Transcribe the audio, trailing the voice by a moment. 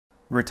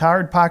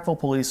Retired Pikeville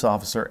police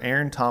officer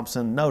Aaron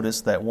Thompson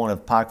noticed that one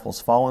of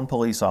Pikeville's fallen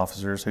police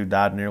officers, who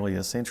died nearly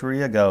a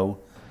century ago,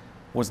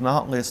 was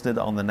not listed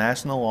on the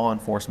National Law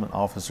Enforcement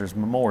Officers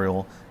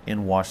Memorial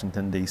in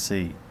Washington,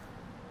 D.C.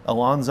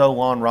 Alonzo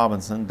Lon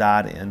Robinson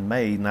died in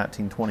May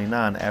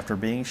 1929 after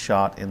being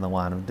shot in the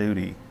line of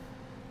duty.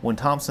 When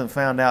Thompson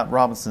found out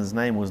Robinson's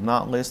name was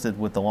not listed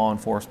with the Law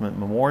Enforcement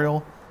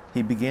Memorial,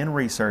 he began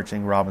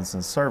researching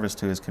Robinson's service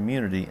to his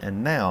community,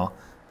 and now,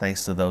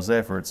 thanks to those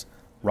efforts,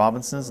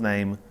 Robinson's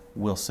name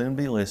will soon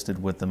be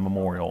listed with the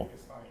memorial.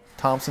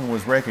 Thompson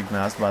was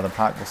recognized by the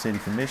Pikeville City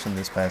Commission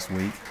this past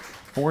week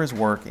for his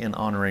work in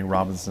honoring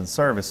Robinson's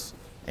service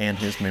and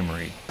his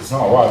memory. It's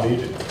not why I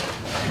did it.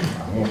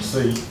 I want to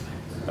see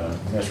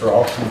Mr.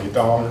 Austin get the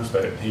honors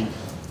that he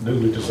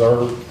duly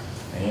deserved,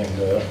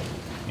 and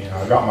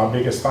I got my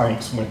biggest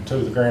thanks went to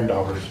the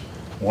granddaughters.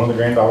 One of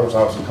the granddaughters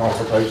I was in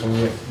consultation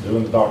with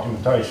doing the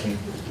documentation,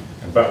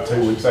 and about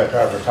 2 weeks after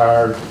I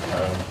retired,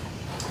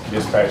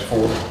 dispatch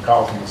force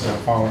called me on the cell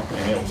phone,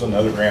 and it was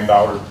another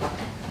granddaughter.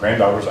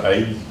 Granddaughter's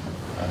 80.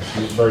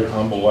 She was a very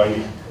humble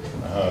lady,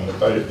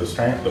 but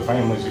the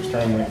family's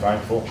extremely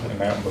thankful, and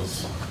that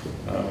was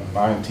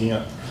my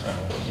intent.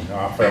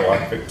 I felt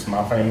like if it's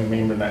my family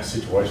member in that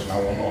situation, I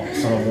want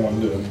someone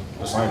doing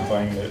the same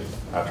thing that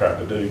I tried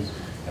to do.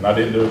 And I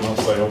didn't do it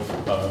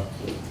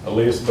myself.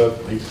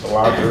 Elizabeth, the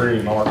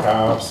library and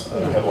archives,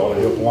 had a lot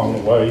of help along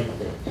the way.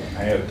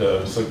 I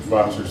had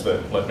supervisors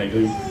that let me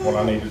do what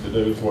I needed to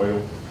do as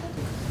well.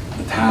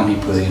 The time he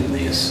put into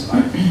this,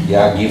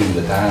 yeah, I give him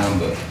the time,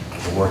 but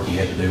the work he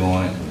had to do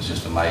on it was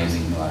just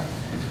amazing. Like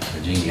the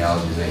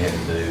genealogies they had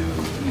to do,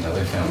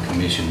 they found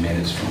commission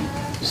minutes from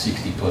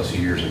 60 plus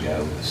years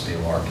ago that's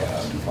still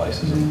archived in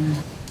places.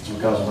 It's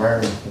because of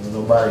Aaron.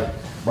 Nobody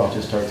brought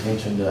this to our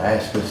attention to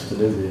ask us to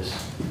do this.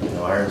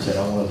 Aaron said,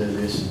 I want to do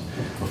this,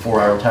 and before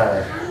I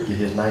retire, get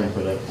his name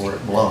put up where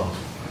it belongs.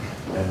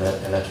 And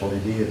that's what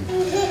he did.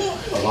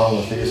 Along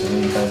with this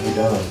and anything he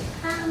done,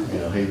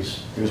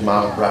 he was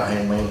my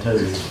right-hand man too.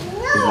 He's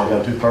my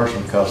go-to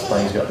person because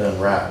things got done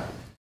right.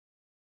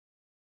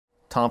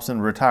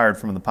 Thompson retired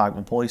from the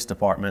Pikeville Police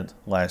Department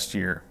last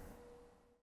year.